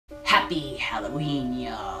Happy Halloween,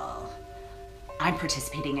 y'all. I'm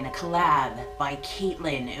participating in a collab by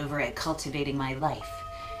Caitlin over at CultivatingMyLife,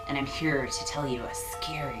 and I'm here to tell you a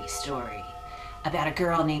scary story about a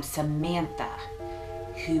girl named Samantha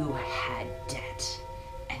who had debt,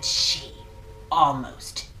 and she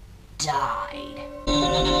almost died.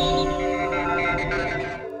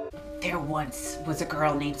 There once was a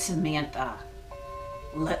girl named Samantha.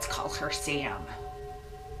 Let's call her Sam.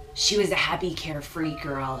 She was a happy, carefree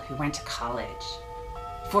girl who went to college.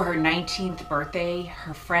 For her 19th birthday,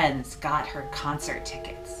 her friends got her concert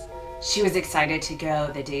tickets. She was excited to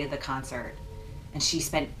go the day of the concert, and she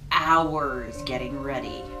spent hours getting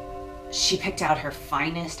ready. She picked out her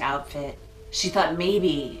finest outfit. She thought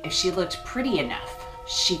maybe if she looked pretty enough,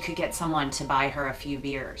 she could get someone to buy her a few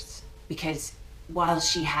beers. Because while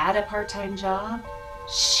she had a part-time job,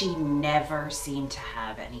 she never seemed to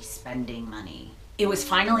have any spending money. It was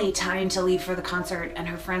finally time to leave for the concert, and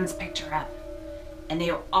her friends picked her up, and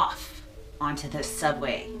they were off onto the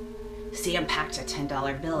subway. Sam packed a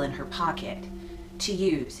 $10 bill in her pocket to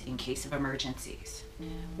use in case of emergencies.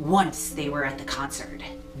 Once they were at the concert,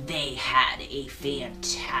 they had a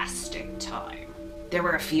fantastic time. There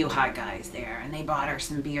were a few hot guys there, and they bought her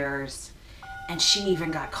some beers, and she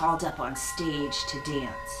even got called up on stage to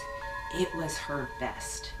dance. It was her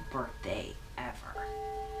best birthday ever.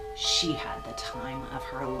 She had the time of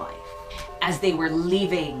her life. As they were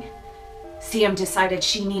leaving, Sam decided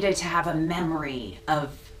she needed to have a memory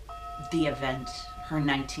of the event, her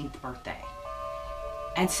 19th birthday.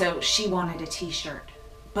 And so she wanted a t-shirt,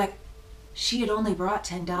 but she had only brought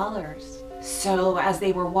 $10. So as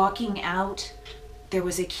they were walking out, there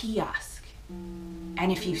was a kiosk.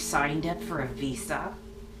 And if you signed up for a Visa,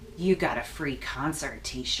 you got a free concert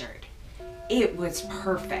t-shirt. It was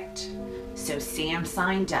perfect. So Sam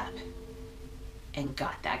signed up and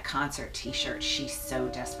got that concert t-shirt she so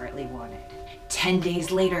desperately wanted. 10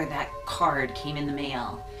 days later, that card came in the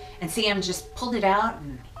mail, and Sam just pulled it out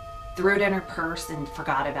and threw it in her purse and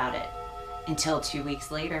forgot about it until 2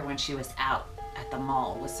 weeks later when she was out at the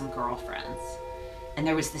mall with some girlfriends. And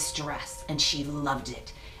there was this dress, and she loved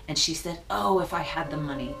it. And she said, "Oh, if I had the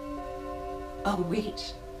money." Oh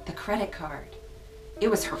wait, the credit card. It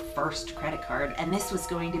was her first credit card, and this was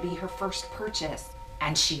going to be her first purchase,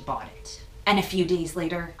 and she bought it. And a few days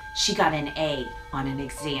later, she got an A on an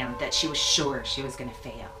exam that she was sure she was going to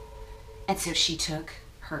fail. And so she took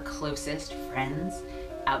her closest friends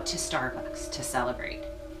out to Starbucks to celebrate,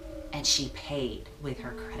 and she paid with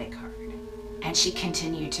her credit card. And she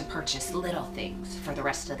continued to purchase little things for the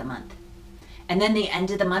rest of the month. And then the end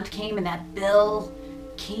of the month came, and that bill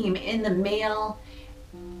came in the mail,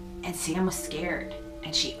 and Sam was scared.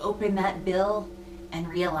 And she opened that bill and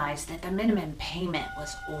realized that the minimum payment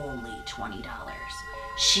was only $20.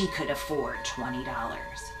 She could afford $20.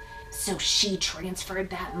 So she transferred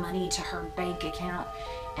that money to her bank account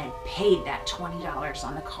and paid that $20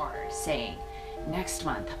 on the card, saying, "Next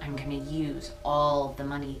month I'm going to use all the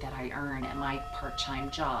money that I earn at my part-time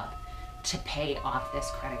job to pay off this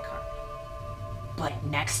credit card." But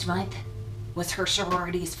next month was her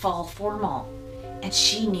sorority's fall formal, and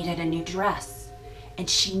she needed a new dress. And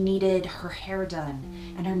she needed her hair done,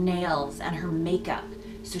 and her nails, and her makeup,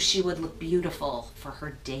 so she would look beautiful for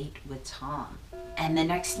her date with Tom. And the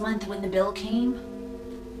next month when the bill came,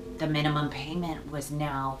 the minimum payment was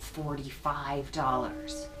now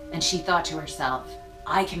 $45. And she thought to herself,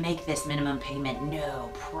 "I can make this minimum payment, no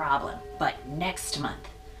problem. But next month,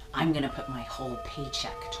 I'm gonna put my whole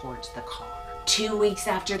paycheck towards the car." 2 weeks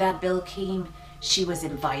after that bill came, she was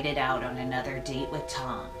invited out on another date with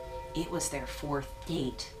Tom. It was their 4th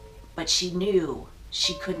date, but she knew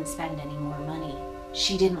she couldn't spend any more money.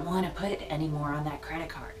 She didn't want to put any more on that credit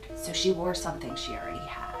card, so she wore something she already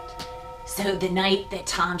had. So the night that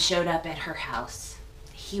Tom showed up at her house,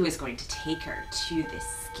 he was going to take her to the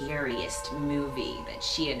scariest movie that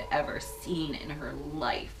she had ever seen in her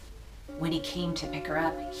life. When he came to pick her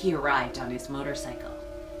up, he arrived on his motorcycle.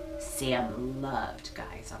 Sam loved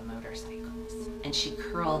guys on motorcycles, and she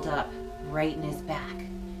curled up right in his back.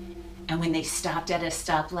 And when they stopped at a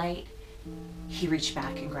stoplight, he reached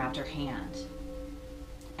back and grabbed her hand.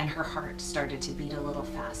 And her heart started to beat a little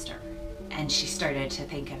faster. And she started to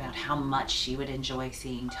think about how much she would enjoy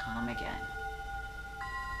seeing Tom again.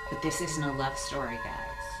 But this isn't a love story,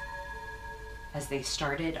 guys. As they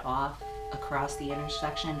started off across the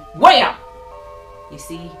intersection, wham! You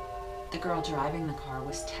see, the girl driving the car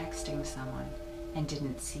was texting someone and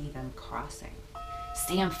didn't see them crossing.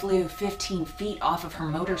 Sam flew 15 feet off of her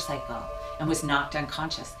motorcycle and was knocked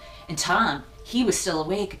unconscious. And Tom, he was still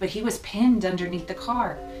awake, but he was pinned underneath the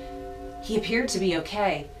car. He appeared to be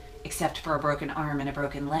okay, except for a broken arm and a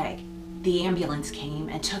broken leg. The ambulance came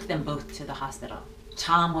and took them both to the hospital.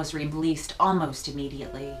 Tom was released almost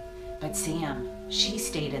immediately, but Sam, she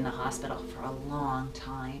stayed in the hospital for a long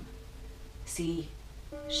time. See,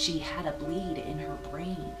 she had a bleed in her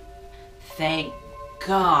brain. Thank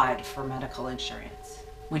God for medical insurance.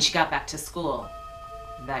 When she got back to school,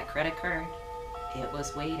 that credit card, it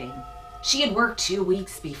was waiting. She had worked 2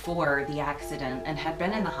 weeks before the accident and had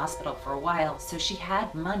been in the hospital for a while, so she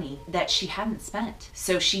had money that she hadn't spent.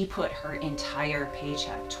 So she put her entire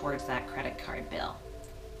paycheck towards that credit card bill.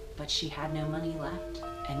 But she had no money left.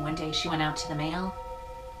 And one day she went out to the mail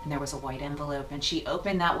and there was a white envelope, and she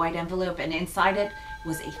opened that white envelope and inside it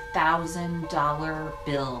was a $1,000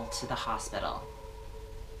 bill to the hospital.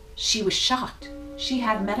 She was shocked. She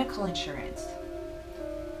had medical insurance.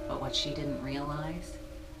 But what she didn't realize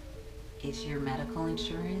is your medical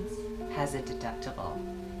insurance has a deductible,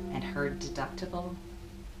 and her deductible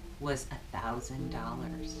was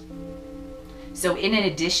 $1,000. So in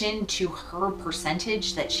addition to her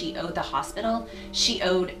percentage that she owed the hospital, she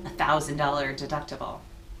owed a $1,000 deductible.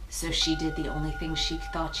 So she did the only thing she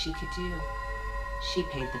thought she could do. She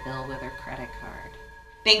paid the bill with her credit card.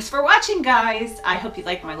 Thanks for watching, guys. I hope you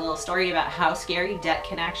liked my little story about how scary debt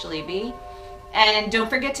can actually be. And don't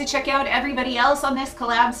forget to check out everybody else on this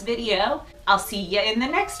collabs video. I'll see ya in the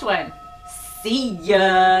next one. See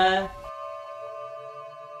ya!